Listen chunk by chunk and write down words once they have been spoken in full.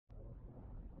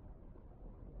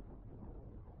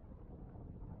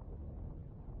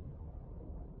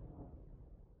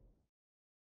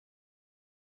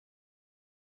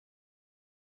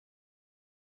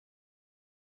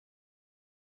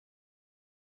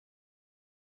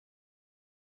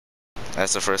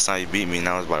That's the first time you beat me, and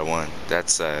that was by 1.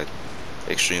 That's sad.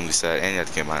 Extremely sad. And you had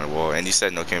to came behind the wall. And you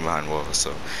said no came behind the wall,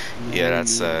 so yeah,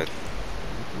 that's sad.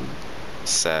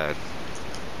 Sad.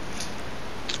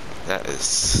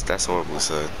 That's horribly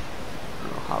sad. I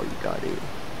don't know how you got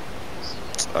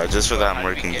it. Just for that, I'm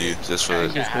murking you. Just for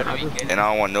that. And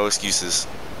I don't want no excuses.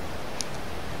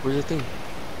 Where's the thing?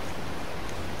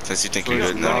 Since you think you're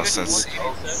good now, since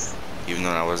even though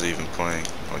I wasn't even playing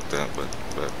like that, but.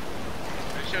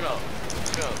 Shut up.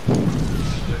 Shut up.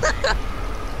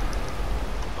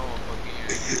 Oh, fucking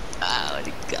you. Ah,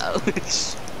 the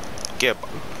couch. Get.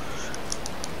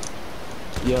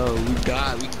 Yo, we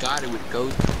got it with the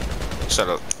goat. Shut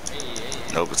up.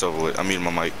 Hey. Nope, it's over with. I'm muting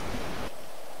my mic.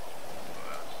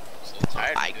 So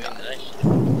tired. I got it.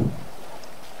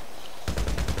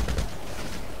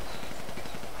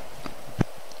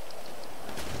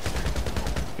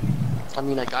 I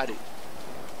mean, I got it.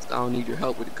 I don't need your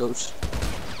help with the ghost.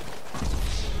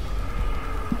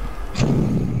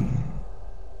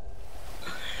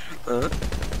 Alright,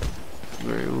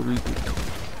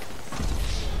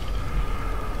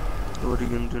 what are you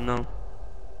gonna do now,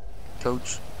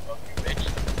 coach?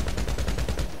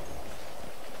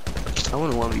 I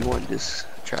wouldn't want to be one this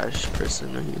trash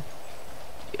person right here.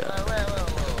 Yeah.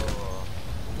 Whoa.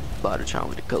 Bottle trying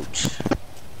with the coach.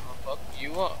 I'll fuck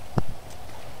you up.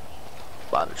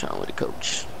 Bottle trying with the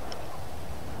coach.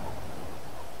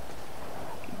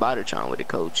 Bottle trying with the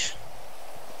coach.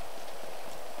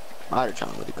 Bottle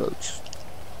trying with the coach.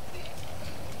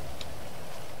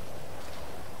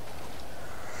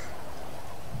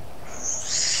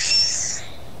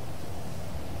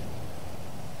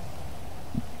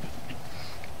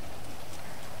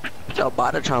 Y'all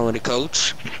bottle trying with the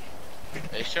coach.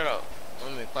 Hey, shut up.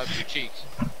 Let me clap your cheeks.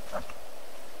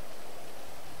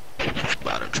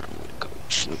 Bottle trying with the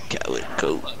coach. Look out with the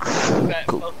coach. Fat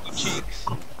Cool. funky cheeks.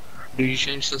 Do you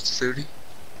change this to 30?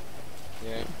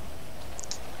 Yeah.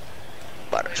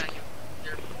 Bottle trying.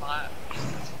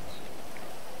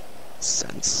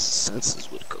 Senses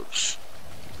with coach.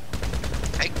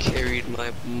 I carried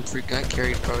my freak. I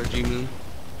carried Prodigy man.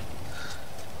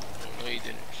 No, you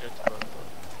didn't. Shut the fuck up.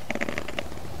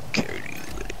 Carried you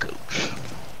with a coach.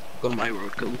 Go to my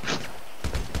road, coach.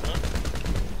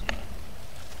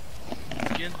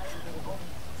 Again?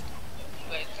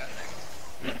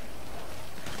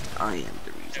 I am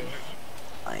the reason.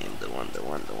 I am the one. The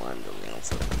real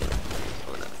fucking.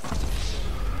 Oh no.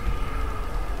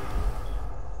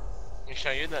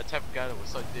 Sean, you're that type of guy that would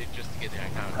suck dick just to get their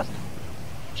encounters.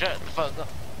 Shut the fuck up.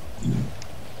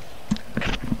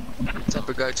 Type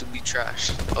of guy to be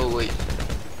trash. Oh wait,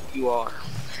 you are.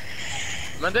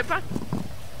 ¿Mande pa?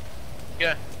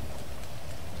 ¿Qué?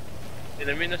 ¿Y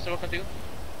termina esto contigo?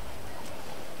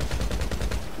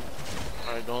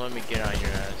 Alright, don't let me get on your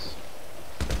ass.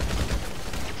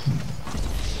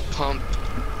 Pump.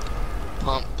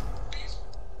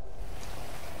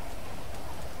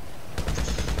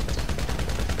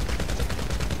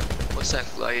 What's that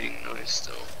gliding noise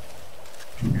though?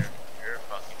 You're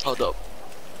fucking. Hold up.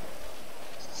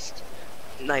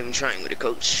 Not even trying with the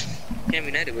coach. Can't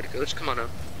be netted with the coach. Come on now.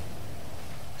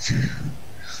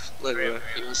 Look, bro.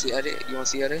 You wanna see edit? You wanna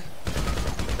see edit?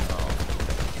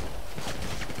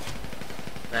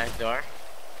 Nice door.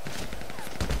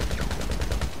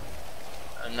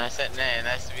 Nice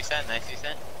to be sent. Nice to be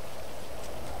sent.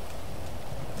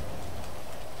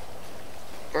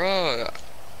 Bro,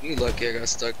 you lucky I got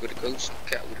stuck with the coach.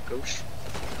 Cat with the coach.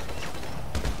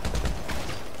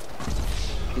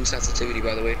 New sensitivity,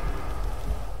 by the way.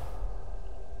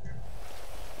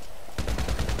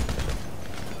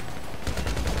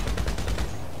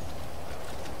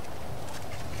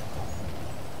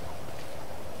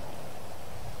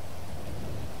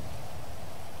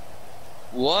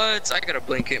 What? I got a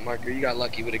blanket marker. You got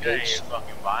lucky with a Yeah, coach. you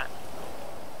fucking bot.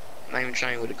 Not even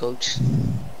trying with a coach.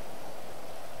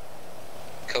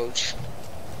 Coach.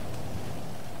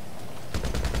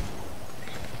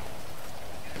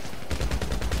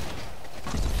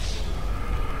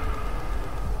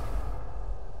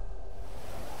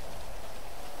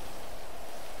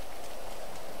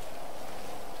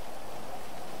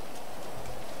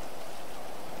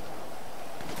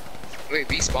 Wait,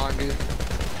 respawn, dude.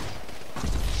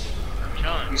 I'm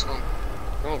chilling. Respawn.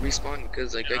 No, respawn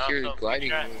because like I hear gliding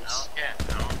noise.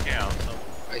 I don't care.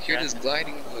 I hear this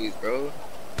gliding noise, bro.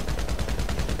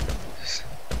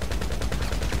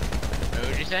 What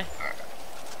would you say?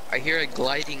 I hear a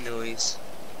gliding noise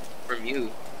from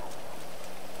you.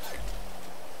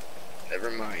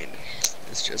 Never mind.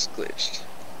 It's just glitched.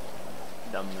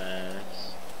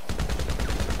 Dumbass.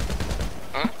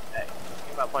 Huh? Hey,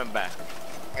 think about playing back.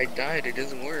 I died. It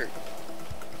doesn't work.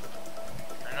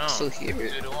 No. Still hear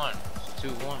it. 2-1.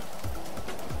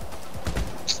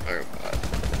 It's 2-1. Alright,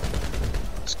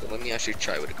 let's go. Let me actually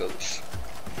try what it goes.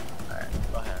 Alright,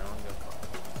 go ahead. I don't give a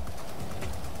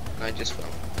fuck. I just fell.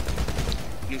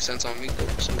 New sense on me,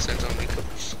 coach. New sense on me,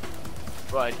 coach.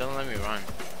 Bro, don't let me run.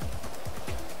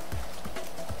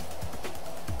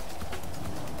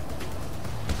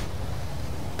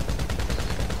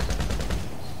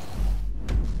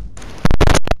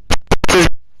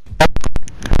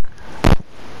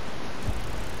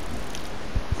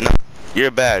 You're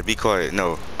bad. Be quiet.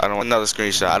 No, I don't want another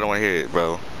screenshot. I don't want to hear it,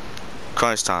 bro.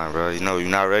 Crunch time, bro. You know you're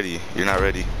not ready. You're not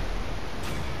ready.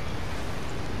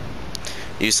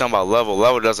 You talking about level?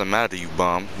 Level doesn't matter, you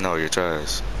bum. No, you're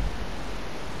trash.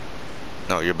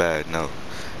 No, you're bad. No.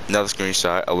 Another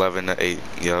screenshot. 11 to 8.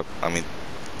 Yep. I mean.